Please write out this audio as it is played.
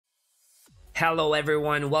Hello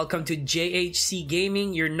everyone, welcome to JHC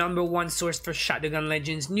Gaming, your #1 source for Shadowgun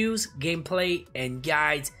Legends news, gameplay, and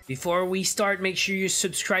guides. Before we start, make sure you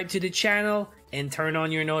subscribe to the channel and turn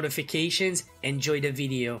on your notifications. Enjoy the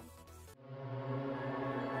video.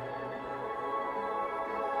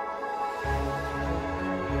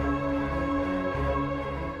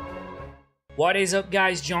 What is up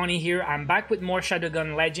guys, Johnny here. I'm back with more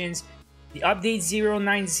Shadowgun Legends. The update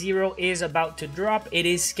 090 is about to drop. It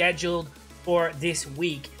is scheduled for this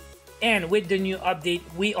week, and with the new update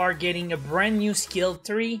we are getting a brand new skill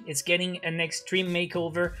tree. It's getting an extreme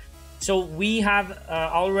makeover, so we have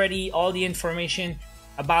already all the information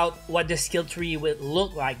about what the skill tree will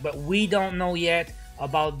look like, but we don't know yet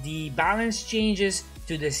about the balance changes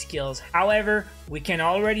to the skills. However, we can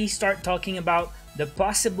already start talking about the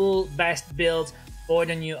possible best builds for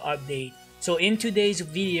the new update. So in today's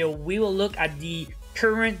video we will look at the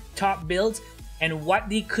current top builds and what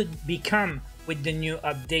they could become with the new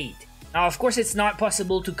update. Now, of course, it's not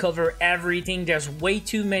possible to cover everything. There's way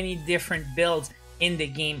too many different builds in the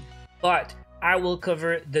game, but I will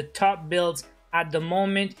cover the top builds at the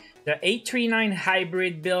moment. The 839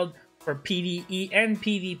 hybrid build for PvE and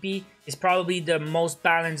PvP is probably the most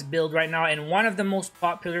balanced build right now and one of the most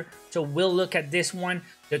popular, so we'll look at this one.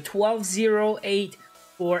 The 1208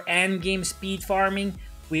 for endgame speed farming,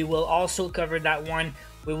 we will also cover that one.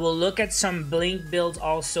 We will look at some blink builds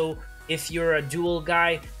also if you're a dual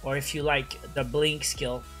guy or if you like the blink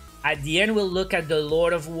skill. At the end we'll look at the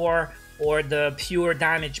Lord of War or the pure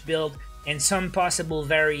damage build and some possible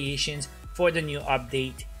variations for the new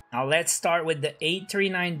update. Now let's start with the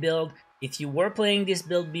 839 build. If you were playing this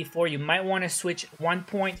build before, you might want to switch 1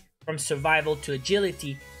 point from survival to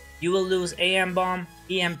agility. You will lose AM bomb,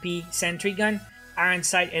 EMP, sentry gun, iron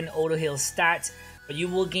sight, and auto heal stats, but you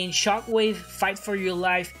will gain shockwave, fight for your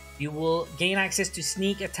life. You will gain access to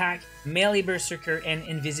sneak attack, melee berserker, and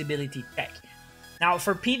invisibility tech. Now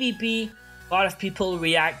for PvP, a lot of people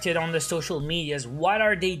reacted on the social medias. What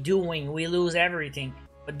are they doing? We lose everything.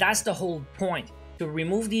 But that's the whole point, to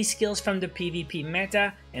remove these skills from the PvP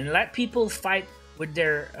meta and let people fight with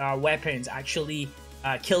their weapons, actually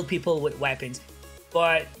kill people with weapons.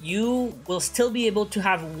 But you will still be able to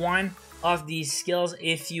have one of these skills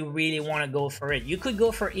if you really want to go for it. You could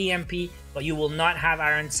go for EMP, but you will not have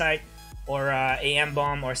iron sight or AM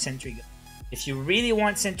bomb or sentry gun. If you really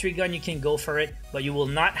want sentry gun, you can go for it, but you will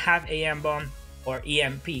not have AM bomb or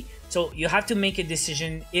EMP. So you have to make a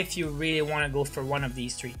decision if you really want to go for one of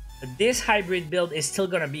these three. But this hybrid build is still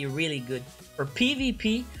going to be really good. For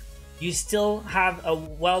PvP, you still have a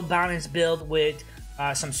well-balanced build with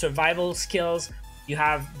some survival skills. You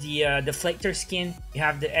have the deflector skin, you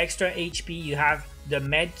have the extra HP, you have the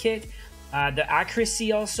med kit, the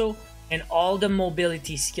accuracy also, and all the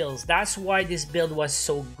mobility skills. That's why this build was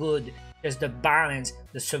so good, because the balance,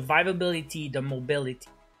 the survivability, the mobility.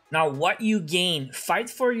 Now what you gain, fight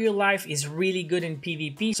for your life, is really good in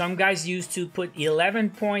PvP. Some guys used to put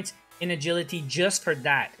 11 points in agility just for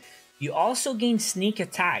that. You also gain sneak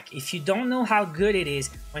attack. If you don't know how good it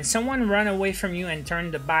is, when someone run away from you and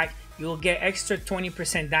turn the back, you will get extra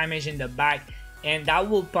 20% damage in the back, and that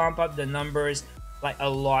will pump up the numbers like a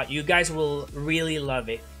lot. You guys will really love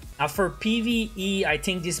it. Now for PvE, I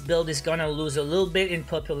think this build is gonna lose a little bit in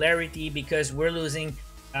popularity because we're losing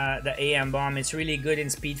the AM bomb. It's really good in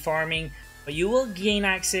speed farming, but you will gain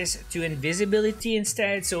access to invisibility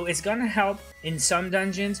instead, so it's gonna help in some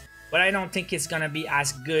dungeons, but I don't think it's gonna be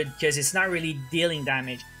as good because it's not really dealing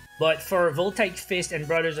damage. But for Voltaic Fist and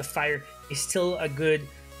Brothers of Fire, it's still a good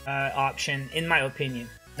option in my opinion.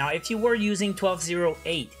 Now if you were using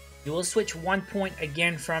 1208, you will switch 1 point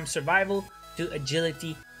again from survival to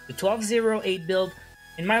agility. The 1208 build,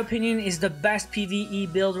 in my opinion, is the best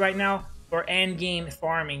PvE build right now for endgame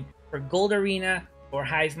farming. For Gold Arena or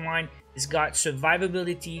Hive Mine, it's got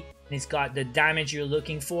survivability and it's got the damage you're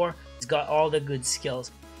looking for. It's got all the good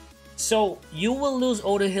skills. So you will lose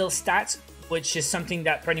auto heal stats, which is something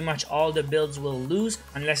that pretty much all the builds will lose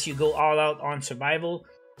unless you go all out on survival.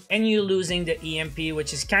 And you're losing the EMP,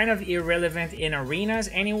 which is kind of irrelevant in arenas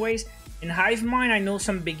anyways. In Hive Mine, I know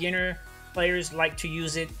some beginner players like to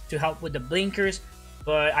use it to help with the blinkers,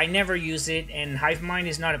 but I never use it, and Hive Mine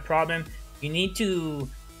is not a problem. You need to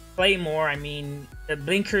play more. I mean, the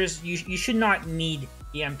blinkers, you should not need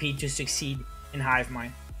EMP to succeed in Hive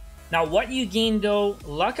Mine. Now what you gain though,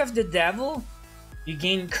 Luck of the Devil, you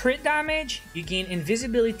gain crit damage, you gain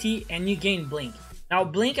invisibility, and you gain blink. Now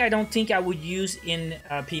blink I don't think I would use in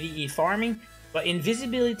PvE farming, but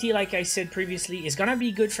invisibility, like I said previously, is gonna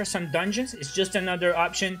be good for some dungeons. It's just another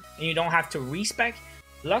option and you don't have to respec.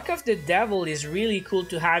 Luck of the Devil is really cool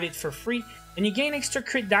to have it for free and you gain extra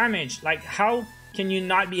crit damage. Like, how can you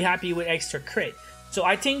not be happy with extra crit? So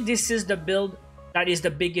I think this is the build that is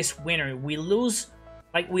the biggest winner. We lose,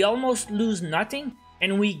 like, we almost lose nothing,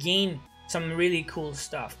 and we gain some really cool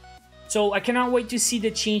stuff. So I cannot wait to see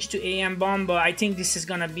the change to AM Bomb, but I think this is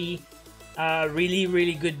gonna be a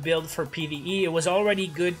really good build for PvE. It was already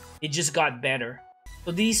good, it just got better.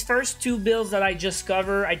 So these first two builds that I just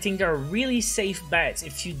covered, I think they're really safe bets.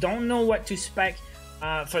 If you don't know what to spec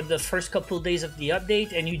for the first couple of days of the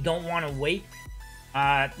update and you don't want to wait,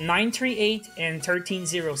 938 and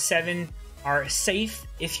 1307 are safe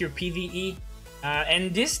if you're PvE.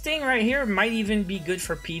 And this thing right here might even be good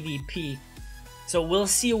for PvP. So we'll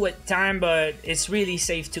see with time, but it's really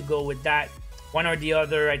safe to go with that. One or the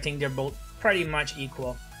other, I think they're both pretty much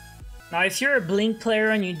equal. Now, if you're a Blink player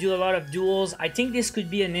and you do a lot of duels, I think this could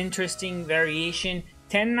be an interesting variation.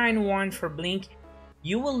 1091 for Blink.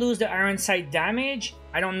 You will lose the Iron Sight damage.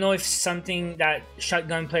 I don't know if something that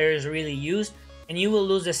shotgun players really use. And you will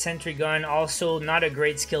lose the Sentry Gun, also not a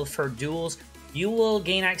great skill for duels. You will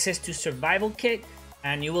gain access to Survival Kit,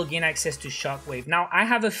 and you will gain access to Shockwave. Now, I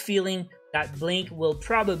have a feeling that Blink will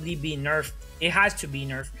probably be nerfed. It has to be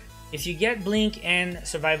nerfed. If you get Blink and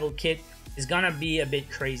Survival Kit, it's gonna be a bit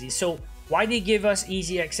crazy. So why they give us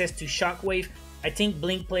easy access to Shockwave? I think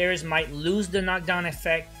Blink players might lose the knockdown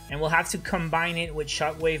effect and we'll have to combine it with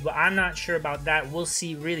Shockwave, but I'm not sure about that. We'll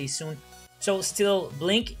see really soon. So still,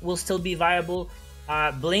 Blink will still be viable.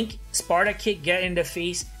 Blink, Sparta Kick, get in the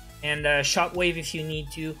face, and Shockwave if you need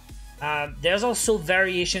to. There's also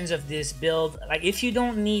variations of this build. Like, if you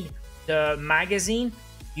don't need the magazine,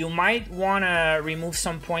 you might want to remove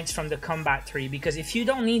some points from the combat tree, because if you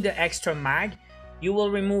don't need the extra mag, you will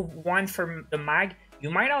remove one from the mag. You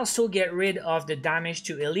might also get rid of the damage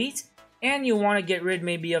to elite, and you want to get rid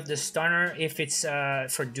maybe of the stunner if it's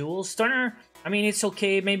for duels. Stunner, I mean, it's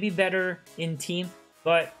okay, maybe better in team,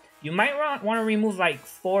 but you might want to remove like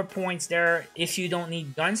 4 points there if you don't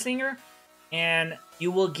need Gunslinger, and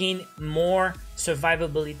you will gain more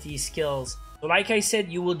survivability skills. So like I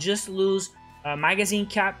said, you will just lose magazine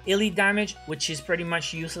cap, elite damage, which is pretty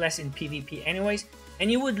much useless in PvP anyways,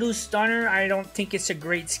 and you would lose stunner. I don't think it's a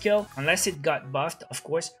great skill unless it got buffed, of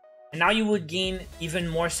course. And now you would gain even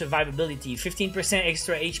more survivability, 15%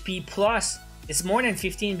 extra HP, plus it's more than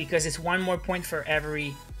 15 because it's 1 more point for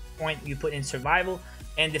every point you put in survival.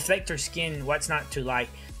 And deflector skin, what's not to like?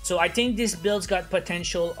 So I think this build's got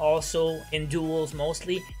potential also in duels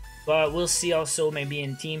mostly, but we'll see also maybe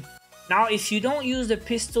in team. Now, if you don't use the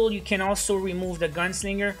pistol, you can also remove the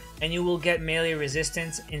Gunslinger and you will get melee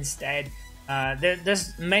resistance instead.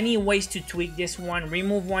 There's many ways to tweak this one.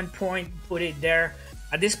 Remove 1 point, put it there.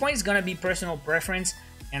 At this point, it's gonna be personal preference,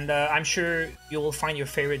 and I'm sure you will find your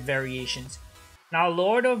favorite variations. Now,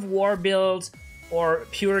 Lord of War builds, or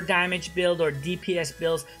pure damage build, or DPS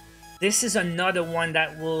builds, this is another one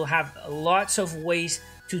that will have lots of ways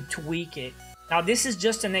to tweak it. Now, this is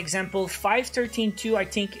just an example. 5.13.2 I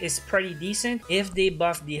think is pretty decent. If they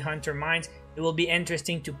buff the Hunter Mines, it will be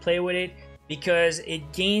interesting to play with it because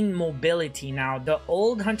it gained mobility. Now, the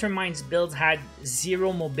old Hunter Mines builds had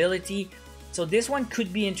 0 mobility, so this one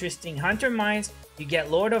could be interesting. Hunter Mines, you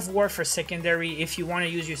get Lord of War for secondary if you want to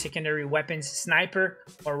use your secondary weapons, sniper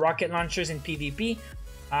or rocket launchers in PvP.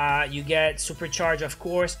 You get supercharge, of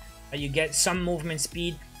course. You get some movement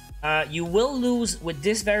speed. You will lose with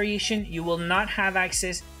this variation. You will not have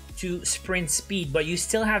access to sprint speed, but you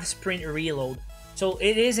still have sprint reload. So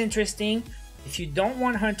it is interesting. If you don't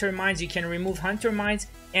want Hunter Mines, you can remove Hunter Mines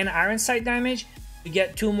and Iron Sight damage. You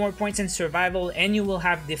get 2 more points in survival, and you will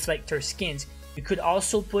have deflector skins. You could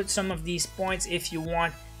also put some of these points if you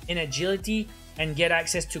want in agility and get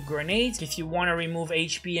access to grenades. If you want to remove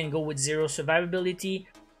HP and go with 0 survivability,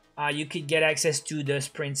 you could get access to the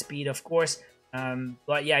sprint speed, of course.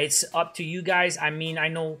 But yeah, it's up to you guys. I mean, I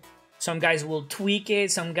know some guys will tweak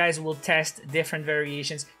it, some guys will test different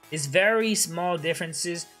variations. It's very small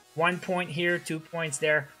differences, 1 point here, 2 points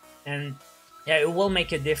there, and yeah, it will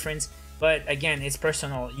make a difference. But again, it's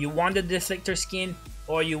personal. You want the deflector skin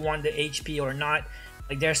or you want the HP or not.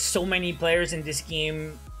 Like, there's so many players in this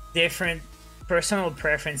game, different personal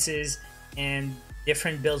preferences, and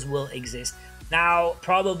different builds will exist. Now,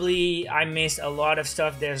 probably I missed a lot of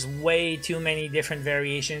stuff. There's way too many different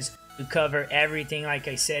variations to cover everything, like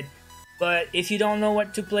I said. But if you don't know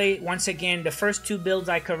what to play, once again, the first 2 builds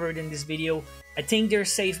I covered in this video, I think they're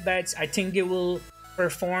safe bets. I think they will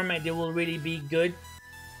perform and they will really be good.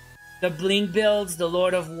 The Blink builds, the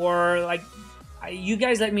Lord of War, like, you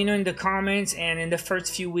guys let me know in the comments, and in the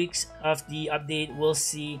first few weeks of the update, we'll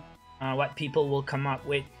see what people will come up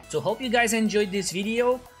with. So hope you guys enjoyed this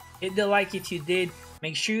video. Hit the like if you did.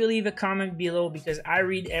 Make sure you leave a comment below because I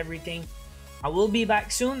read everything. I will be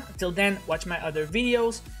back soon. Until then, watch my other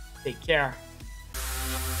videos. Take care.